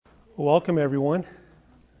Welcome, everyone.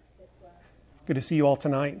 Good to see you all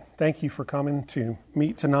tonight. Thank you for coming to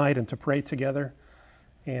meet tonight and to pray together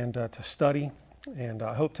and to study. And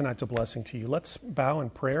I hope tonight's a blessing to you. Let's bow in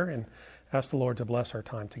prayer and ask the Lord to bless our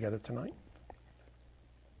time together tonight.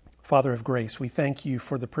 Father of grace, we thank you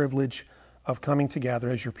for the privilege of coming together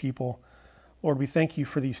as your people. Lord, we thank you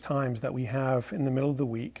for these times that we have in the middle of the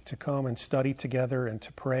week to come and study together and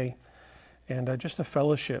to pray and just a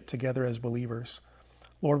fellowship together as believers.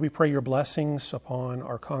 Lord, we pray your blessings upon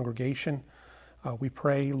our congregation. We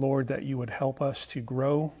pray, Lord, that you would help us to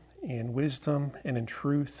grow in wisdom and in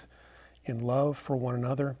truth, in love for one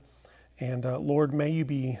another. And Lord, may you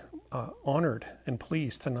be honored and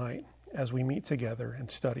pleased tonight as we meet together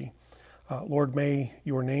and study. Lord, may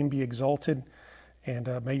your name be exalted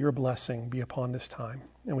and may your blessing be upon this time.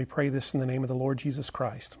 And we pray this in the name of the Lord Jesus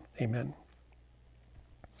Christ. Amen.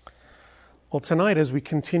 Well, tonight, as we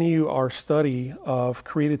continue our study of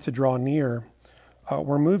Created to Draw Near,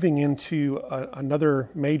 we're moving into another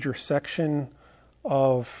major section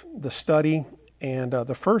of the study. And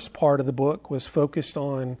the first part of the book was focused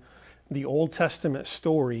on the Old Testament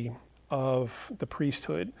story of the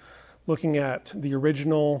priesthood, looking at the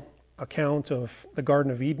original account of the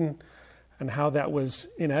Garden of Eden and how that was,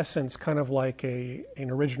 in essence, kind of like an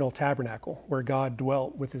original tabernacle where God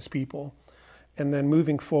dwelt with his people. And then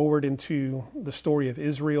moving forward into the story of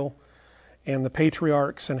Israel and the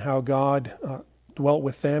patriarchs and how God dwelt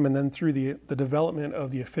with them, and then through the development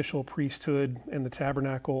of the official priesthood and the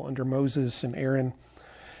tabernacle under Moses and Aaron.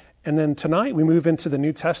 And then tonight we move into the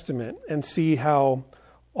New Testament and see how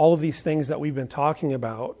all of these things that we've been talking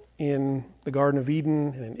about in the Garden of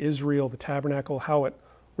Eden and in Israel, the tabernacle, how it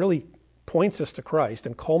really points us to Christ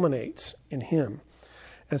and culminates in him.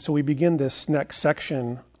 And so we begin this next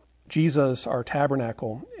section, Jesus, our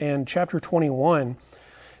tabernacle. And chapter 21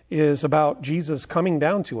 is about Jesus coming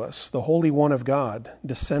down to us, the Holy One of God,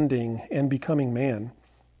 descending and becoming man.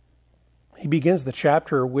 He begins the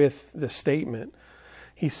chapter with this statement.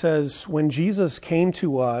 He says, when Jesus came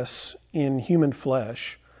to us in human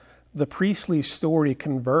flesh, the priestly story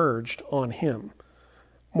converged on him.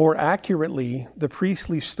 More accurately, the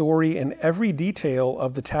priestly story and every detail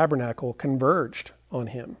of the tabernacle converged on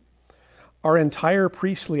him. Our entire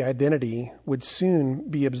priestly identity would soon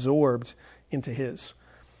be absorbed into his.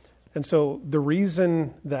 And so the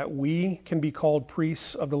reason that we can be called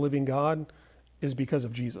priests of the living God is because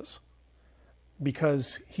of Jesus.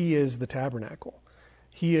 Because he is the tabernacle.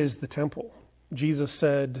 He is the temple. Jesus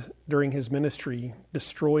said during his ministry,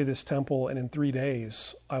 destroy this temple and in 3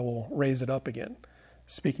 days I will raise it up again.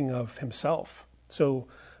 Speaking of himself. So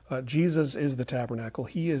Jesus is the tabernacle.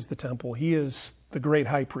 He is the temple. He is the great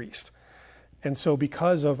high priest. And so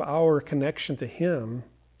because of our connection to him,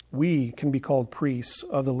 we can be called priests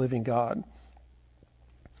of the living God.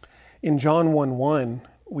 In John 1:1,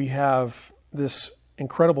 we have this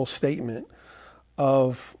incredible statement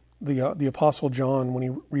of the Apostle John when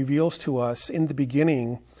he reveals to us, in the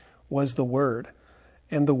beginning was the Word,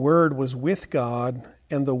 and the Word was with God,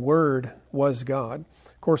 and the Word was God.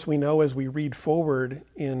 Of course, we know as we read forward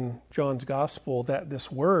in John's Gospel that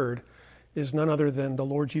this Word is none other than the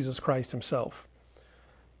Lord Jesus Christ himself.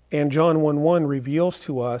 And John 1:1 reveals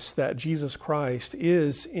to us that Jesus Christ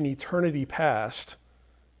is in eternity past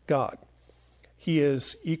God. He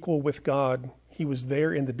is equal with God. He was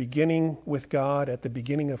there in the beginning with God at the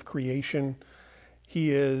beginning of creation.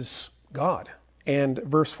 He is God. And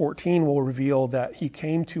verse 14 will reveal that he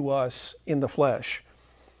came to us in the flesh.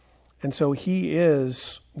 And so he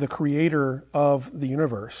is the creator of the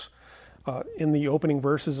universe. In the opening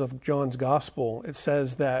verses of John's Gospel, it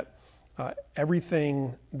says that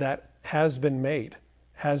everything that has been made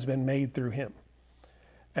through him.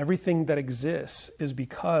 Everything that exists is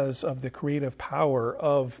because of the creative power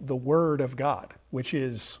of the Word of God, which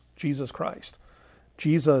is Jesus Christ.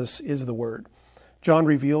 Jesus is the Word. John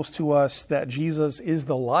reveals to us that Jesus is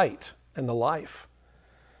the light and the life.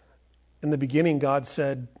 In the beginning, God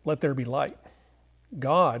said, let there be light.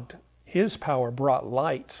 God, his power brought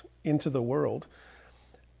light into the world.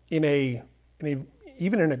 Even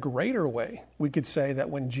in a greater way, we could say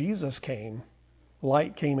that when Jesus came,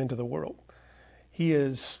 light came into the world. He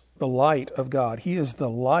is the light of God. He is the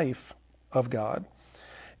life of God.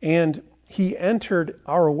 And he entered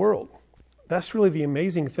our world. That's really the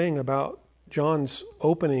amazing thing about John's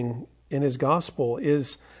opening in his gospel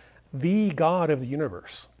is the God of the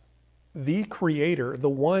universe, the creator, the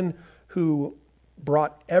one who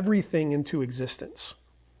brought everything into existence.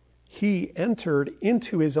 He entered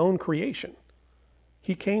into his own creation.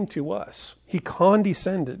 He came to us. He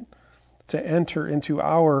condescended to enter into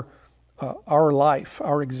our life,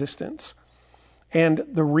 our existence. And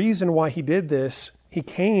the reason why he did this, he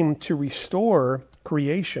came to restore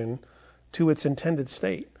creation to its intended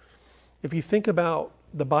state. If you think about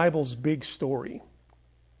the Bible's big story,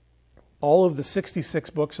 all of the 66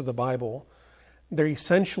 books of the Bible, they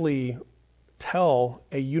essentially tell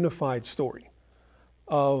a unified story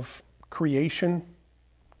of creation,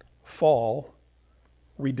 fall,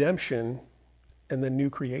 redemption, and then new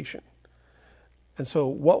creation. And so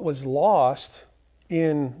what was lost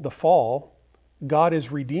in the fall, God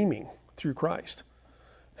is redeeming through Christ.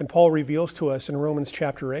 And Paul reveals to us in Romans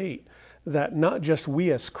chapter 8 that not just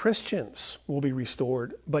we as Christians will be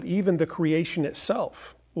restored, but even the creation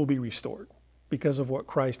itself will be restored because of what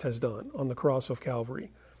Christ has done on the cross of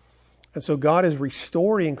Calvary. And so God is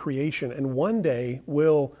restoring creation, and one day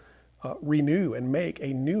will renew and make a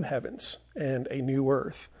new heavens and a new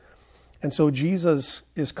earth. And so Jesus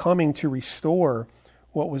is coming to restore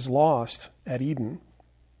what was lost at Eden.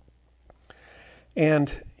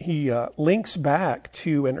 And he links back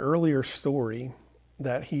to an earlier story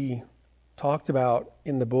that he talked about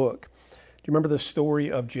in the book. Do you remember the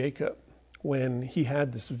story of Jacob when he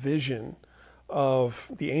had this vision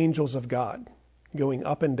of the angels of God going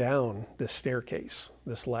up and down this staircase,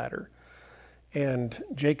 this ladder? And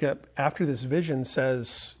Jacob, after this vision,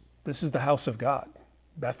 says, "This is the house of God,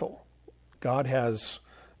 Bethel.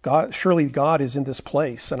 Surely God is in this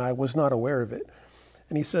place, and I was not aware of it."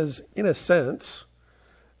 And he says, in a sense,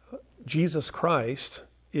 Jesus Christ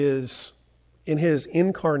is, in his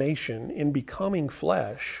incarnation, in becoming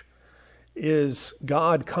flesh, is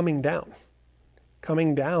God coming down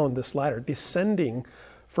this ladder, descending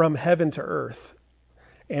from heaven to earth,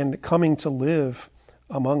 and coming to live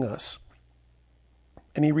among us.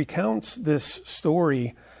 And he recounts this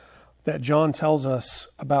story that John tells us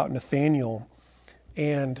about Nathanael.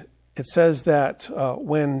 And it says that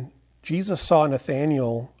when Jesus saw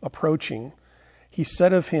Nathanael approaching, he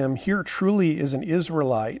said of him, "Here truly is an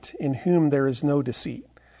Israelite in whom there is no deceit."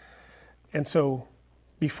 And so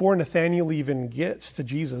before Nathanael even gets to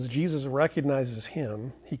Jesus, Jesus recognizes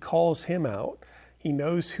him. He calls him out. He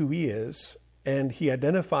knows who he is, and he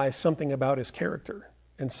identifies something about his character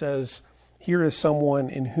and says, "Here is someone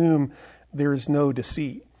in whom there is no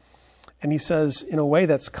deceit." And he says, in a way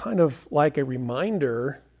that's kind of like a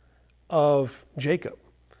reminder of Jacob,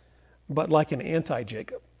 but like an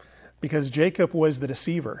anti-Jacob. Because Jacob was the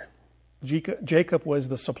deceiver. Jacob was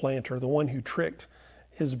the supplanter, the one who tricked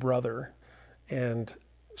his brother and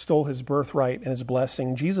stole his birthright and his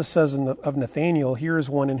blessing. Jesus says of Nathanael, "Here is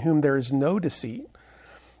one in whom there is no deceit."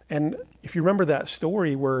 And if you remember that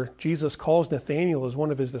story where Jesus calls Nathanael as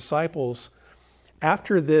one of his disciples,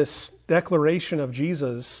 after this declaration of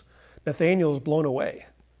Jesus, Nathanael is blown away.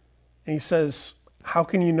 And he says, "How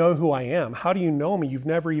can you know who I am? How do you know me? You've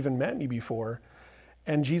never even met me before."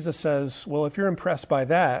 And Jesus says, "Well, if you're impressed by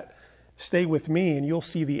that, stay with me and you'll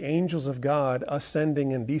see the angels of God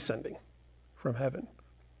ascending and descending from heaven."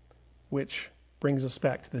 Which brings us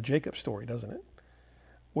back to the Jacob story, doesn't it?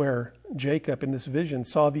 Where Jacob in this vision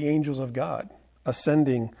saw the angels of God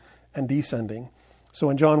ascending and descending. So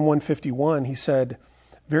in John 1:51, he said,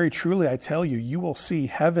 "Very truly I tell you, you will see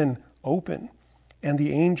heaven open and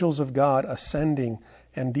the angels of God ascending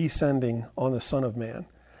and descending on the Son of Man."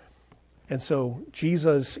 And so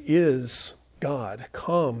Jesus is God,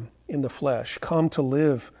 come in the flesh, come to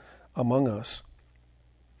live among us.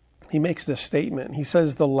 He makes this statement. He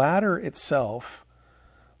says the ladder itself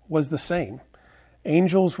was the same.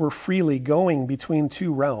 Angels were freely going between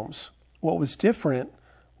two realms. What was different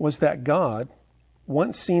was that God,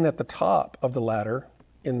 once seen at the top of the ladder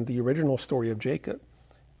in the original story of Jacob,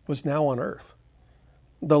 was now on earth.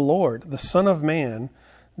 The Lord, the Son of Man,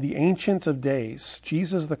 the Ancient of Days,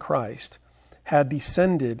 Jesus the Christ, had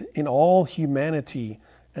descended in all humanity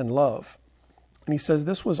and love. And he says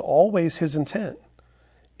this was always his intent.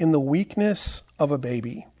 In the weakness of a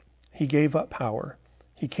baby, he gave up power.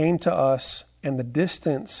 He came to us, and the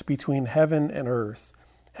distance between heaven and earth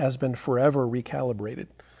has been forever recalibrated.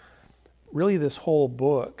 Really, this whole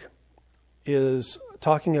book is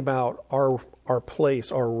talking about our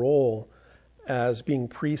place, our role as being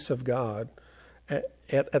priests of God.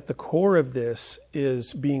 At the core of this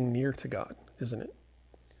is being near to God, isn't it?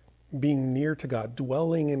 Being near to God,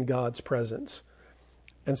 dwelling in God's presence.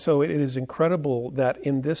 And so it is incredible that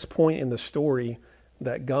in this point in the story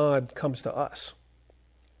that God comes to us,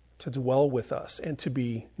 to dwell with us and to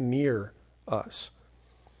be near us.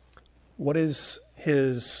 What is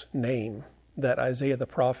his name that Isaiah the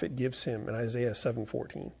prophet gives him in Isaiah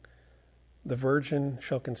 7:14? "The virgin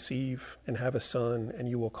shall conceive and have a son, and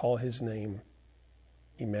you will call his name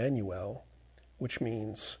Emmanuel," which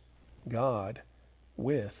means God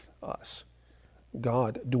with us.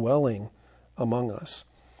 God dwelling among us.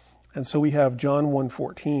 And so we have John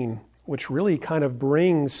 1:14, which really kind of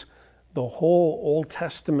brings the whole Old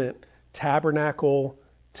Testament tabernacle,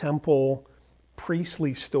 temple,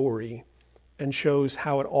 priestly story and shows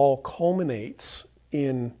how it all culminates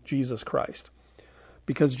in Jesus Christ.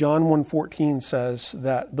 Because John 1:14 says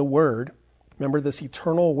that the Word, remember this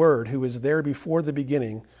eternal Word who is there before the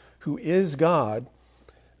beginning, who is God,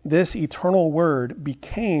 this eternal Word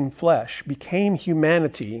became flesh, became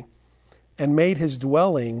humanity, and made his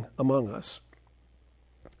dwelling among us.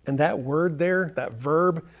 And that word there, that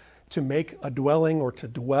verb to make a dwelling or to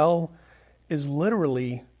dwell, is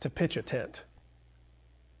literally to pitch a tent,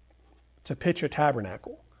 to pitch a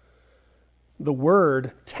tabernacle. The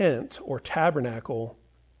word tent or tabernacle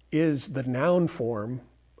is the noun form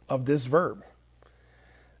of this verb.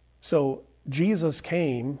 So Jesus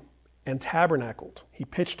came and tabernacled. He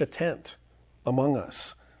pitched a tent among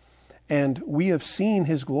us. And we have seen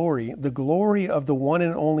his glory, the glory of the one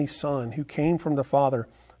and only Son who came from the Father,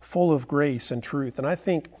 full of grace and truth. And I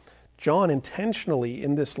think John intentionally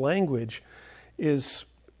in this language is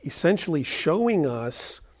essentially showing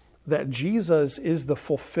us that Jesus is the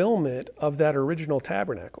fulfillment of that original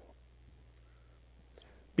tabernacle.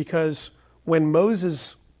 Because when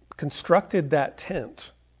Moses constructed that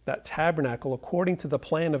tent, that tabernacle, according to the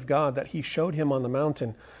plan of God that he showed him on the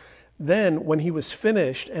mountain, then when he was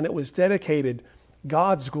finished and it was dedicated,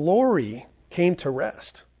 God's glory came to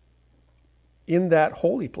rest in that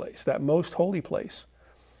holy place, that most holy place.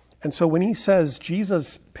 And so when he says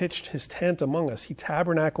Jesus pitched his tent among us, he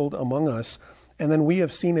tabernacled among us, and then we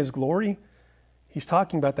have seen his glory, he's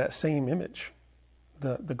talking about that same image,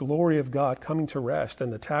 the glory of God coming to rest in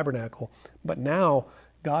the tabernacle. But now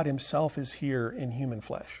God himself is here in human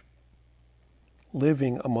flesh,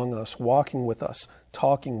 living among us, walking with us,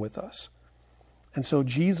 talking with us. And so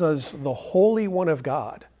Jesus, the Holy One of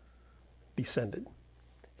God, descended,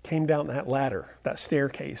 came down that ladder, that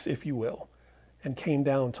staircase, if you will, and came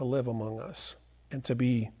down to live among us and to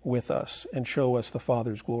be with us and show us the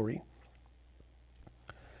Father's glory.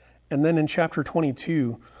 And then in chapter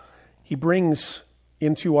 22, he brings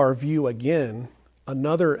into our view again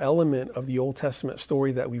another element of the Old Testament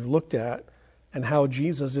story that we've looked at and how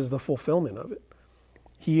Jesus is the fulfillment of it.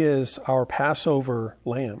 He is our Passover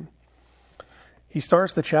lamb. He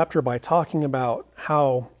starts the chapter by talking about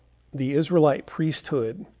how the Israelite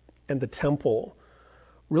priesthood and the temple,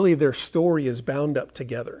 really their story is bound up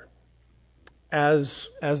together. As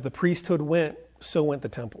the priesthood went, so went the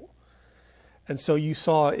temple. And so you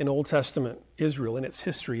saw in Old Testament Israel, in its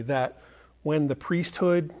history, that when the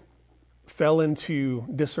priesthood fell into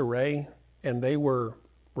disarray and they were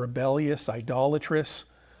rebellious, idolatrous,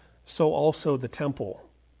 so also the temple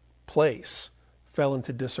place fell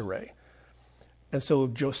into disarray. And so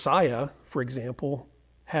Josiah, for example,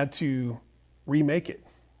 had to remake it,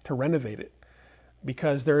 to renovate it,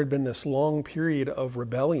 because there had been this long period of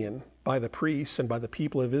rebellion by the priests and by the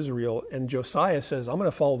people of Israel. And Josiah says, I'm going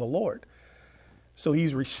to follow the Lord. So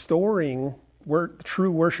he's restoring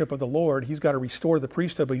true worship of the Lord. He's got to restore the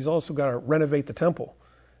priesthood, but he's also got to renovate the temple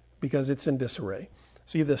because it's in disarray.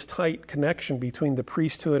 So you have this tight connection between the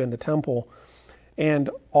priesthood and the temple. And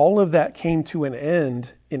all of that came to an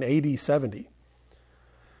end in AD 70.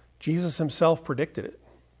 Jesus himself predicted it.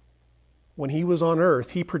 When he was on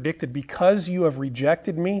earth, he predicted, because you have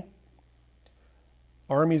rejected me,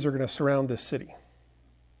 armies are going to surround this city.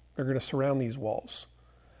 They're going to surround these walls.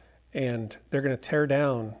 And they're going to tear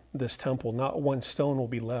down this temple. Not one stone will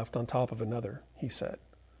be left on top of another, he said.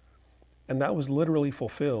 And that was literally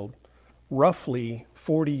fulfilled roughly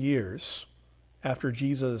 40 years after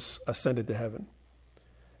Jesus ascended to heaven.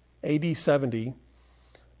 AD 70,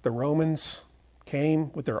 the Romans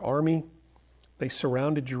came with their army. They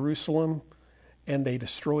surrounded Jerusalem and they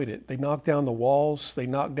destroyed it. They knocked down the walls. They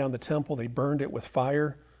knocked down the temple. They burned it with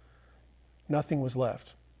fire. Nothing was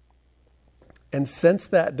left. And since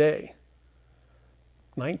that day,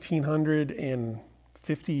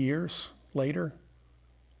 1950 years later,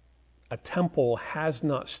 a temple has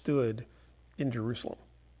not stood in Jerusalem.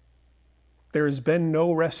 There has been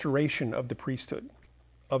no restoration of the priesthood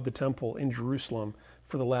of the temple in Jerusalem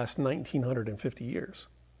for the last 1950 years.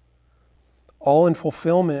 All in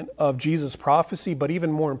fulfillment of Jesus' prophecy, but even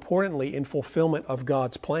more importantly, in fulfillment of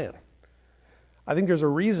God's plan. I think there's a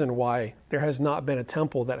reason why there has not been a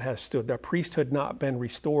temple that has stood, the priesthood not been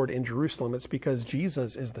restored in Jerusalem. It's because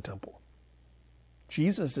Jesus is the temple.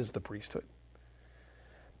 Jesus is the priesthood.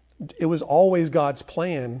 It was always God's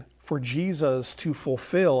plan for Jesus to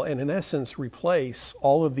fulfill and in essence replace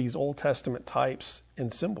all of these Old Testament types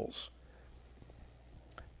and symbols.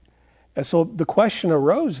 And so the question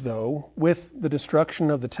arose, though, with the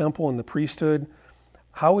destruction of the temple and the priesthood,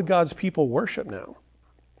 how would God's people worship now?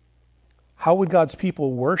 How would God's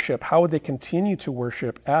people worship? How would they continue to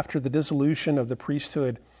worship after the dissolution of the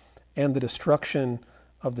priesthood and the destruction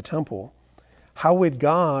of the temple? How would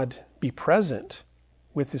God be present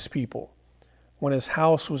with his people when his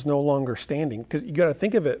house was no longer standing? Because you got to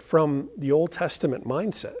think of it from the Old Testament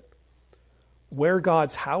mindset. Where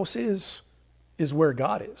God's house is where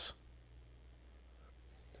God is.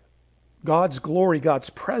 God's glory,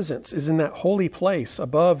 God's presence is in that holy place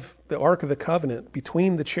above the Ark of the Covenant,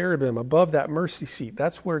 between the cherubim, above that mercy seat.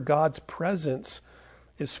 That's where God's presence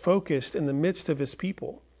is focused in the midst of his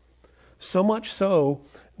people. So much so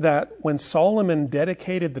that when Solomon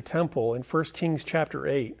dedicated the temple in 1 Kings chapter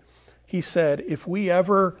 8, he said, if we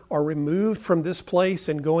ever are removed from this place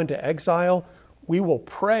and go into exile, we will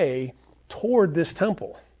pray toward this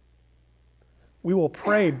temple. We will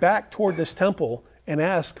pray back toward this temple and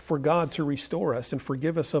ask for God to restore us and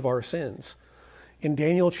forgive us of our sins. In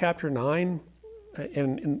Daniel chapter 9,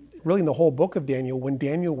 and really in the whole book of Daniel, when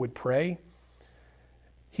Daniel would pray,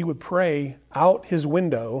 he would pray out his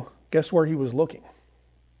window. Guess where he was looking?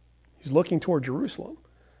 He's looking toward Jerusalem.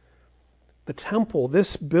 The temple,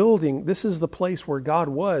 this building, this is the place where God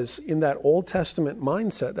was in that Old Testament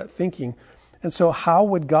mindset, that thinking. And so how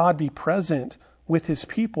would God be present with his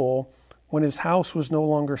people when his house was no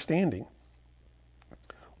longer standing?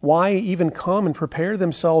 Why even come and prepare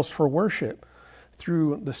themselves for worship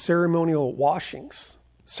through the ceremonial washings,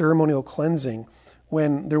 ceremonial cleansing,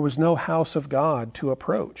 when there was no house of God to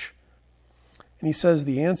approach? And he says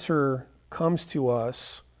the answer comes to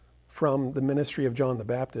us from the ministry of John the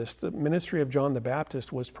Baptist. The ministry of John the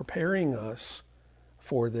Baptist was preparing us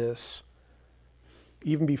for this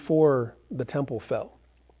even before the temple fell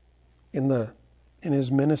in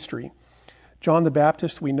his ministry. John the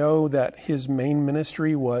Baptist, we know that his main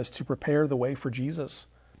ministry was to prepare the way for Jesus,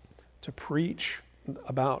 to preach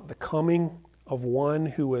about the coming of one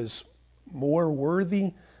who was more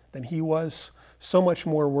worthy than he was, so much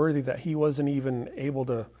more worthy that he wasn't even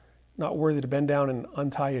not worthy to bend down and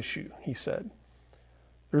untie his shoe, he said.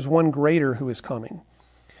 There's one greater who is coming.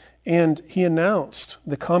 And he announced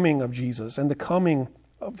the coming of Jesus and the coming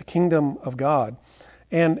of the kingdom of God.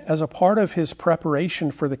 And as a part of his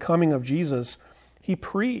preparation for the coming of Jesus, he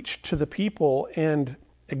preached to the people and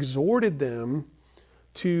exhorted them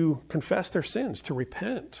to confess their sins, to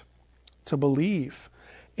repent, to believe.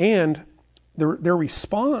 And their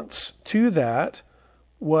response to that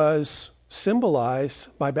was symbolized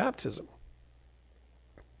by baptism.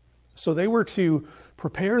 So they were to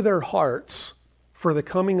prepare their hearts for the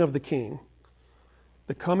coming of the King,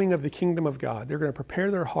 the coming of the kingdom of God. They're going to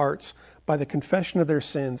prepare their hearts by the confession of their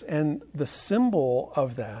sins. And the symbol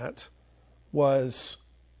of that was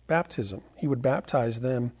baptism. He would baptize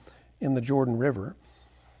them in the Jordan River.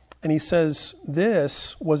 And he says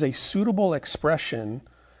this was a suitable expression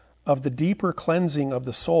of the deeper cleansing of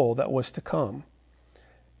the soul that was to come.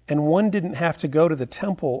 And one didn't have to go to the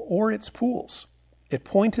temple or its pools. It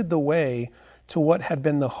pointed the way to what had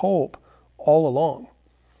been the hope all along.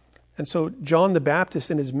 And so John the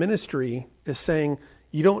Baptist in his ministry is saying,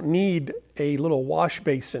 you don't need a little wash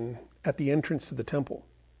basin at the entrance to the temple.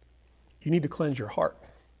 You need to cleanse your heart.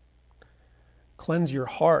 Cleanse your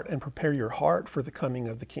heart and prepare your heart for the coming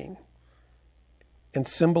of the King. And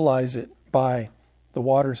symbolize it by the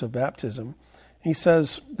waters of baptism. He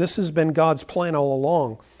says, this has been God's plan all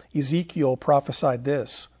along. Ezekiel prophesied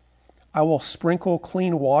this: I will sprinkle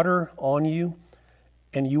clean water on you,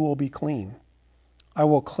 and you will be clean. I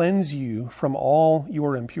will cleanse you from all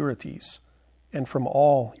your impurities and from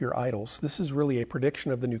all your idols. This is really a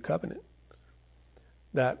prediction of the new covenant.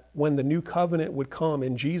 That when the new covenant would come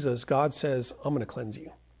in Jesus, God says, I'm going to cleanse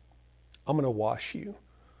you. I'm going to wash you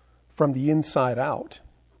from the inside out,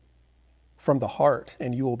 from the heart,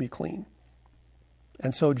 and you will be clean.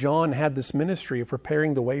 And so John had this ministry of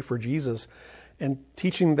preparing the way for Jesus and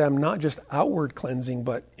teaching them not just outward cleansing,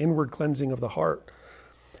 but inward cleansing of the heart.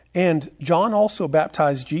 And John also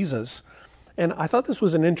baptized Jesus. And I thought this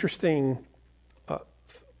was an interesting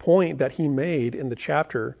point that he made in the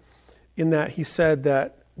chapter, in that he said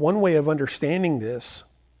that one way of understanding this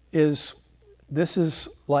is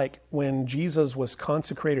like when Jesus was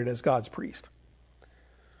consecrated as God's priest,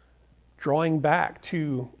 drawing back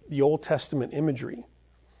to the Old Testament imagery.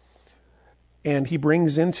 And he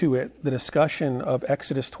brings into it the discussion of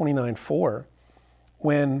Exodus 29:4,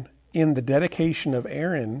 when in the dedication of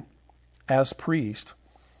Aaron as priest,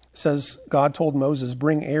 says God told Moses,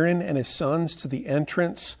 bring Aaron and his sons to the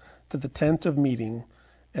entrance to the tent of meeting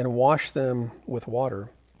and wash them with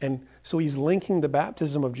water. And So he's linking the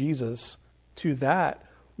baptism of Jesus to that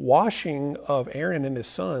washing of Aaron and his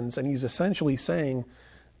sons, and he's essentially saying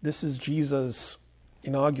this is Jesus'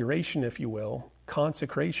 inauguration, if you will,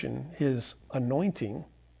 consecration, his anointing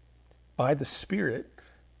by the Spirit,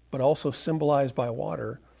 but also symbolized by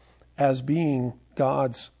water, as being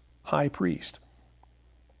God's high priest.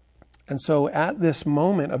 And so at this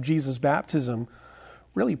moment of Jesus' baptism,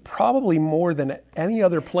 really probably more than any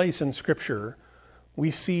other place in Scripture, we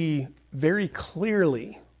see very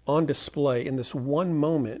clearly on display in this one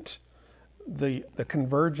moment the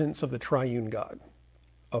convergence of the triune God,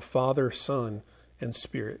 of Father, Son, and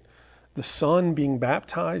Spirit. The Son being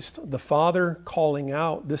baptized, the Father calling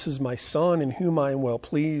out, "This is my Son in whom I am well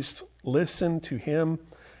pleased, listen to him,"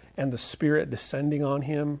 and the Spirit descending on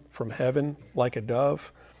him from heaven like a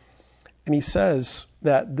dove. And he says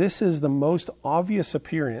that this is the most obvious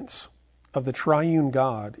appearance of the triune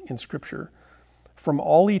God in Scripture. From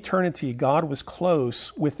all eternity, God was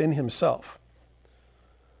close within himself.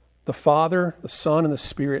 The Father, the Son, and the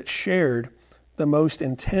Spirit shared the most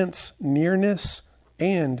intense nearness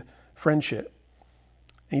and friendship.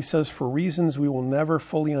 And he says, for reasons we will never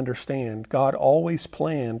fully understand, God always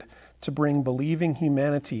planned to bring believing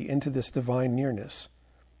humanity into this divine nearness.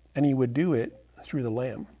 And he would do it through the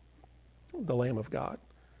Lamb of God.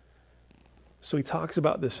 So he talks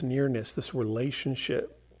about this nearness, this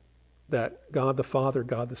relationship that God the Father,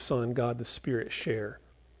 God the Son, God the Spirit share.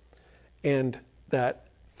 And that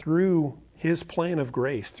through his plan of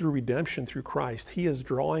grace, through redemption, through Christ, he is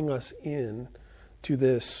drawing us in to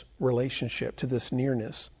this relationship, to this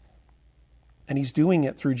nearness. And he's doing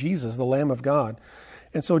it through Jesus, the Lamb of God.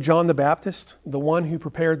 And so John the Baptist, the one who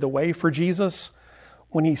prepared the way for Jesus,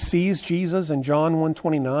 when he sees Jesus in John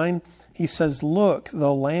 1:29, he says, "Look,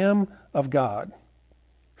 the Lamb of God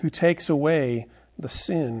who takes away the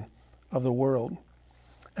sin of the world."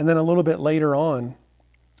 And then a little bit later on,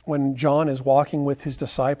 when John is walking with his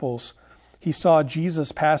disciples, he saw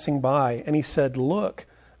Jesus passing by and he said, "Look,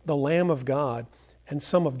 the Lamb of God." And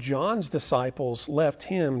some of John's disciples left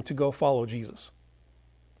him to go follow Jesus.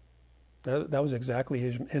 That was exactly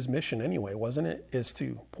his mission anyway, wasn't it? Is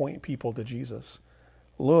to point people to Jesus.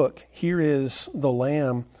 Look, here is the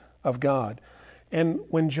Lamb of God. And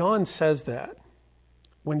when John says that,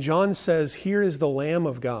 when John says, "Here is the Lamb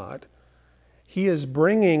of God," he is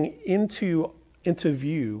bringing into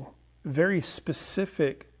view very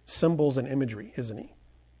specific symbols and imagery, isn't he?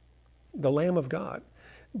 The Lamb of God.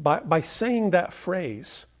 By saying that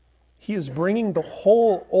phrase, he is bringing the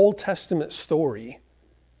whole Old Testament story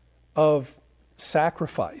of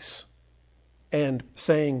sacrifice and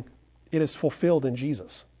saying it is fulfilled in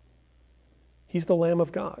Jesus. He's the Lamb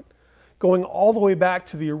of God. Going all the way back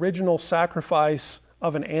to the original sacrifice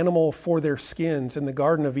of an animal for their skins in the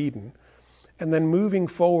Garden of Eden, and then moving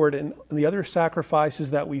forward in the other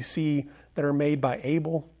sacrifices that we see that are made by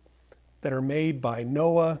Abel, that are made by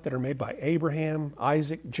Noah, that are made by Abraham,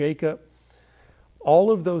 Isaac, Jacob,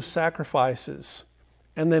 all of those sacrifices,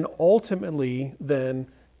 and then ultimately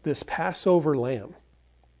this Passover lamb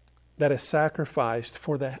that is sacrificed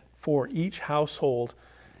for each household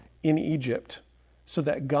in Egypt so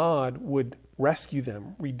that God would rescue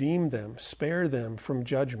them, redeem them, spare them from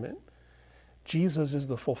judgment. Jesus is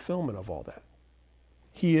the fulfillment of all that.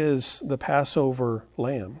 He is the Passover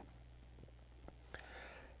lamb.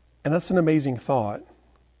 And that's an amazing thought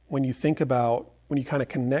when you think about, when you kind of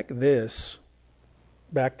connect this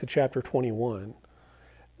back to chapter 21,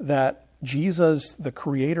 that Jesus, the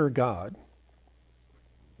Creator God,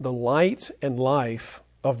 the light and life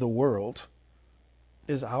of the world,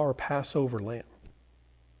 is our Passover lamb.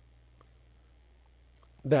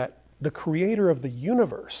 That the Creator of the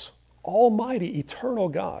universe, Almighty, eternal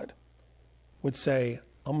God, would say,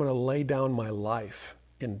 "I'm going to lay down my life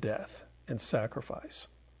in death and sacrifice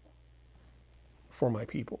for my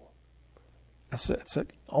people." It's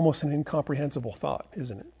almost an incomprehensible thought,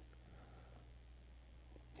 isn't it?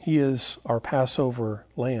 He is our Passover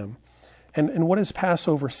lamb. And what does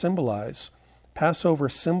Passover symbolize? Passover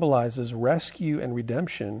symbolizes rescue and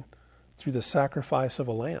redemption through the sacrifice of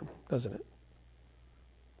a lamb, doesn't it?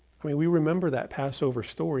 I mean, we remember that Passover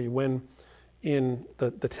story when in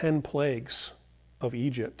the 10 plagues of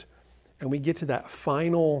Egypt, and we get to that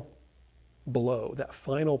final blow, that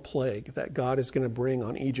final plague that God is going to bring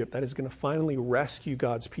on Egypt, that is going to finally rescue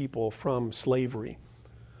God's people from slavery.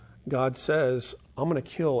 God says, "I'm going to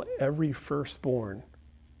kill every firstborn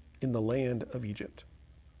in the land of Egypt.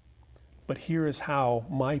 But here is how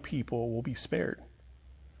my people will be spared.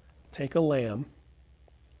 Take a lamb,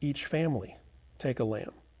 each family take a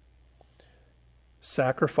lamb.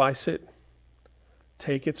 Sacrifice it,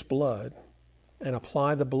 take its blood, and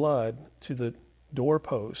apply the blood to the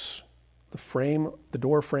doorposts, the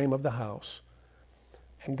door frame of the house.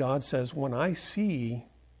 And God says, when I see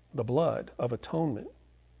the blood of atonement,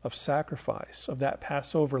 of sacrifice, of that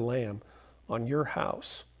Passover lamb on your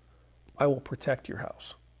house, I will protect your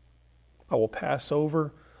house. I will pass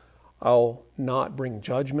over. I'll not bring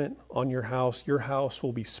judgment on your house. Your house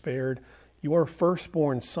will be spared. Your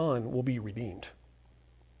firstborn son will be redeemed.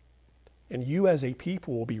 And you as a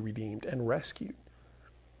people will be redeemed and rescued.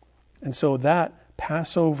 And so that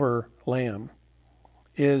Passover lamb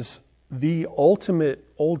is the ultimate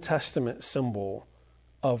Old Testament symbol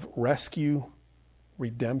of rescue,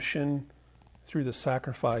 redemption through the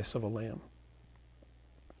sacrifice of a lamb.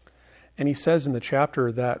 And he says in the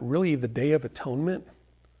chapter that really the Day of Atonement,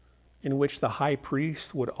 in which the high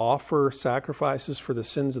priest would offer sacrifices for the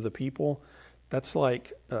sins of the people, that's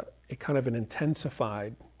like a kind of an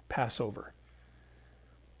intensified Passover.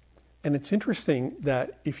 And it's interesting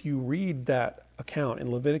that if you read that account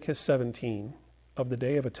in Leviticus 17 of the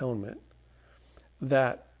Day of Atonement,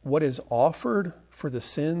 that what is offered for the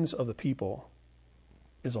sins of the people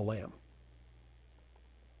is a lamb.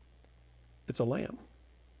 It's a lamb.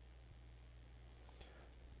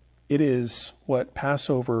 It is what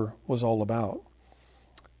Passover was all about.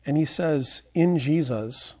 And he says, in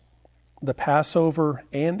Jesus, the Passover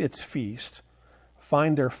and its feast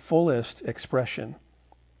find their fullest expression.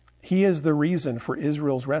 He is the reason for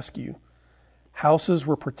Israel's rescue. Houses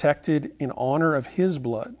were protected in honor of his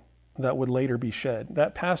blood that would later be shed.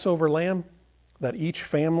 That Passover lamb that each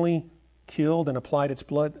family killed and applied its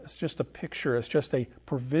blood, it's just a picture, it's just a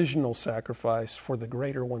provisional sacrifice for the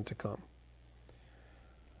greater one to come.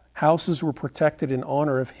 Houses were protected in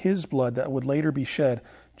honor of his blood that would later be shed.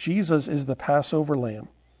 Jesus is the Passover lamb,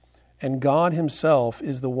 and God himself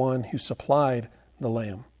is the one who supplied the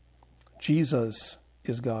lamb. Jesus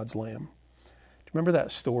is God's lamb. Do you remember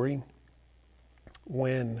that story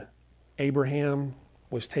when Abraham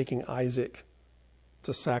was taking Isaac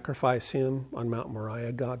to sacrifice him on Mount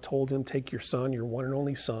Moriah? God told him, take your son, your one and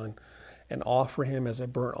only son, and offer him as a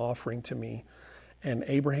burnt offering to me. And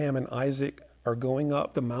Abraham and Isaac are going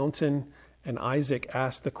up the mountain, and Isaac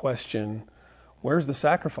asked the question, where's the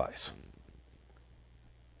sacrifice?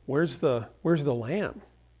 Where's the lamb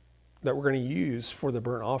that we're going to use for the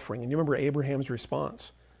burnt offering? And you remember Abraham's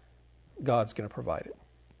response? God's going to provide it.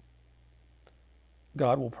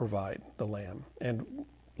 God will provide the lamb. And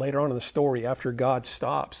later on in the story, after God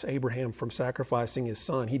stops Abraham from sacrificing his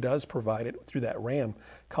son, he does provide it through that ram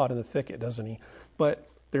caught in the thicket, doesn't he? But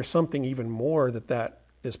there's something even more that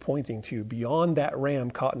is pointing to. Beyond that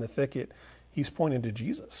ram caught in the thicket, he's pointing to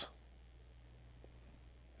Jesus,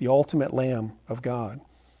 the ultimate Lamb of God.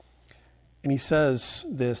 And he says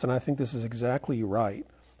this, and I think this is exactly right.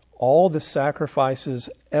 All the sacrifices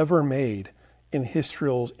ever made in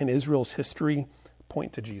Israel's history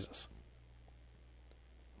point to Jesus.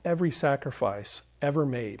 Every sacrifice ever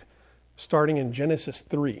made, starting in Genesis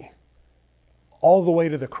 3, all the way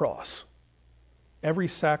to the cross, every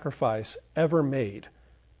sacrifice ever made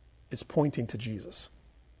is pointing to Jesus.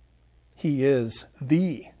 He is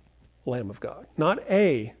the Lamb of God. Not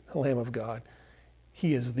a Lamb of God.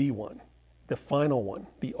 He is the one, the final one,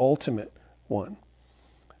 the ultimate one.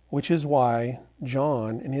 Which is why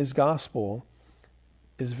John, in his gospel,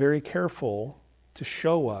 is very careful to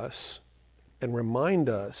show us and remind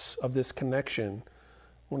us of this connection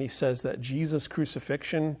when he says that Jesus'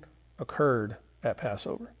 crucifixion occurred at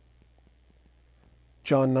Passover.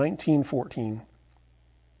 John 19:14.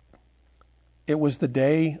 It was the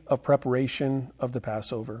day of preparation of the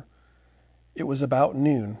Passover. It was about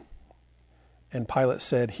noon, and Pilate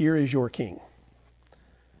said, "Here is your king."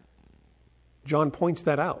 John points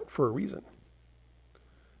that out for a reason.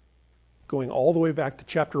 Going all the way back to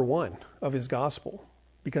chapter 1 of his gospel.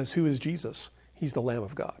 Because who is Jesus? He's the Lamb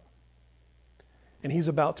of God. And he's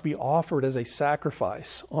about to be offered as a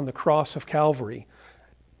sacrifice on the cross of Calvary.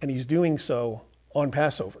 And he's doing so on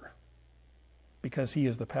Passover. Because he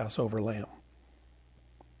is the Passover Lamb.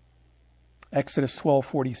 Exodus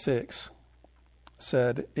 12:46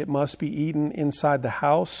 said, "It must be eaten inside the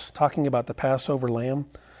house," talking about the Passover lamb.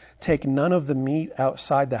 "Take none of the meat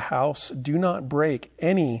outside the house. Do not break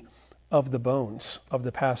any of the bones of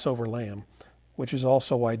the Passover lamb," which is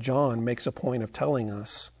also why John makes a point of telling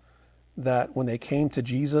us that when they came to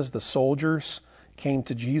Jesus, the soldiers came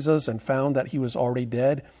to Jesus and found that he was already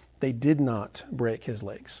dead, they did not break his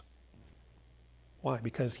legs. Why?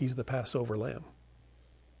 Because he's the Passover lamb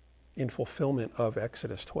in fulfillment of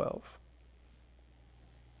Exodus 12.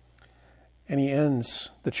 And he ends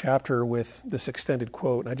the chapter with this extended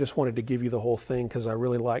quote. And I just wanted to give you the whole thing because I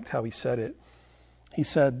really liked how he said it. He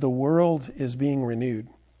said, "The world is being renewed,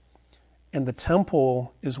 and the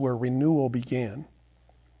temple is where renewal began.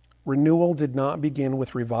 Renewal did not begin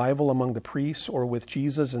with revival among the priests or with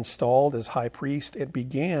Jesus installed as high priest. It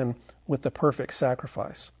began with the perfect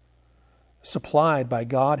sacrifice, supplied by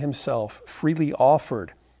God himself, freely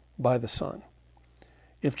offered by the Son.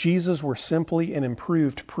 If Jesus were simply an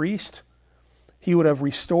improved priest, he would have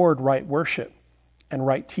restored right worship and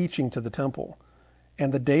right teaching to the temple,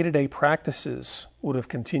 and the day-to-day practices would have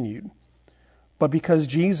continued. But because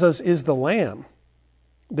Jesus is the Lamb,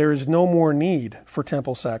 there is no more need for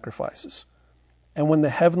temple sacrifices. And when the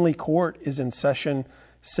heavenly court is in session,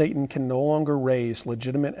 Satan can no longer raise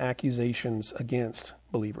legitimate accusations against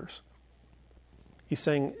believers." He's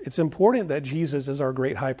saying it's important that Jesus is our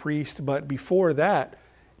great high priest, but before that,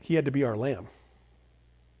 he had to be our lamb.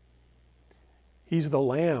 He's the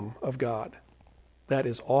Lamb of God that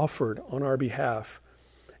is offered on our behalf.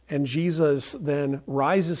 And Jesus then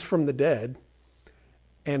rises from the dead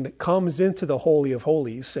and comes into the Holy of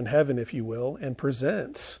Holies in heaven, if you will, and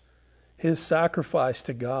presents his sacrifice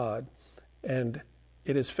to God. And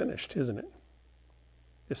it is finished, isn't it?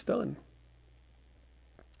 It's done.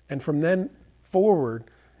 And from then forward,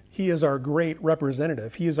 he is our great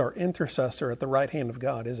representative. He is our intercessor at the right hand of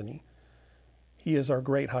God, isn't he? He is our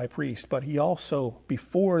great high priest. But he also,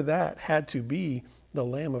 before that, had to be the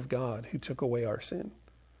Lamb of God who took away our sin,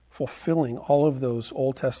 fulfilling all of those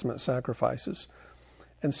Old Testament sacrifices.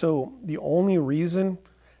 And so the only reason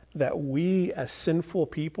that we as sinful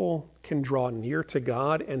people can draw near to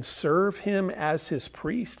God and serve him as his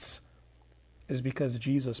priests is because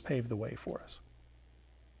Jesus paved the way for us.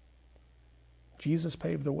 Jesus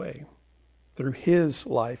paved the way through his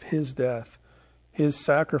life, his death, his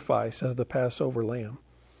sacrifice as the Passover lamb.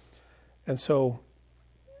 And so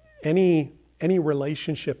any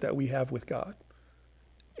relationship that we have with God,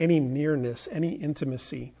 any nearness, any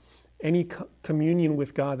intimacy, any communion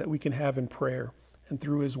with God that we can have in prayer and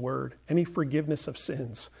through his word, any forgiveness of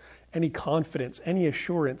sins, any confidence, any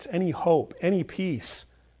assurance, any hope, any peace,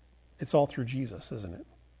 it's all through Jesus, isn't it?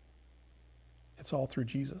 It's all through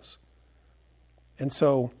Jesus. And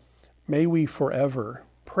so may we forever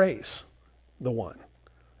praise the one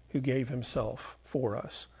who gave himself for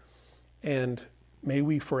us. And may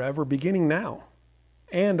we forever, beginning now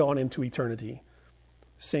and on into eternity,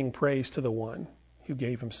 sing praise to the one who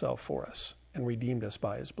gave himself for us and redeemed us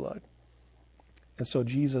by his blood. And so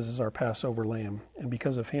Jesus is our Passover lamb, and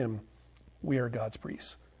because of him, we are God's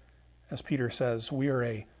priests. As Peter says, we are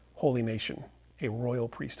a holy nation, a royal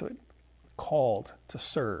priesthood, called to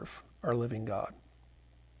serve our living God.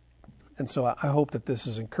 And so I hope that this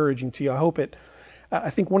is encouraging to you. I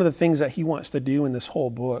think one of the things that he wants to do in this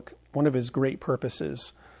whole book, one of his great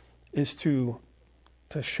purposes, is to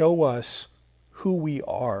show us who we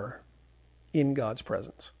are in God's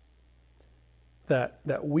presence.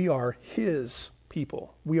 That we are his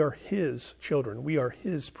people. We are his children. We are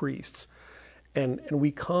his priests. And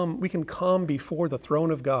we can come before the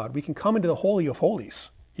throne of God. We can come into the Holy of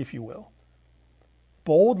Holies, if you will,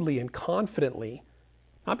 boldly and confidently,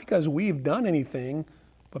 not because we've done anything,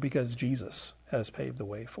 but because Jesus has paved the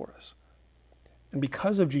way for us. And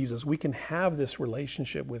because of Jesus, we can have this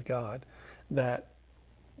relationship with God that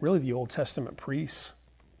really the Old Testament priests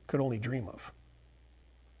could only dream of.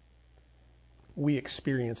 We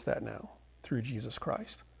experience that now through Jesus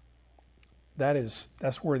Christ.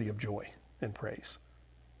 That's worthy of joy and praise.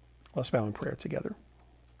 Let's bow in prayer together.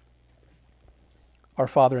 Our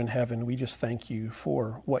Father in heaven, we just thank you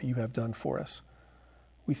for what you have done for us.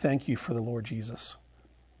 We thank you for the Lord Jesus,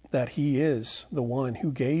 that he is the one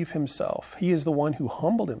who gave himself. He is the one who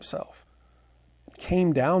humbled himself,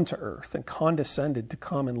 came down to earth and condescended to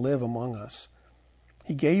come and live among us.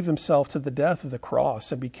 He gave himself to the death of the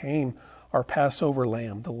cross and became our Passover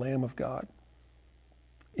lamb, the Lamb of God.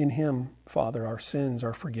 In him, Father, our sins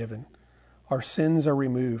are forgiven. Our sins are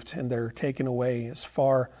removed and they're taken away as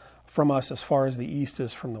far from us as far as the east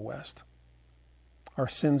is from the west. Our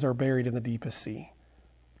sins are buried in the deepest sea.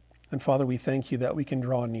 And Father, we thank you that we can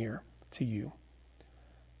draw near to you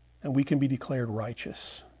and we can be declared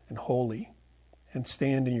righteous and holy and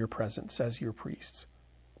stand in your presence as your priests.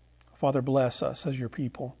 Father, bless us as your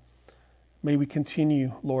people. May we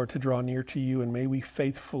continue, Lord, to draw near to you, and may we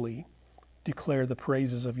faithfully declare the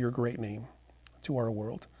praises of your great name to our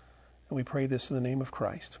world. And we pray this in the name of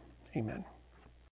Christ. Amen.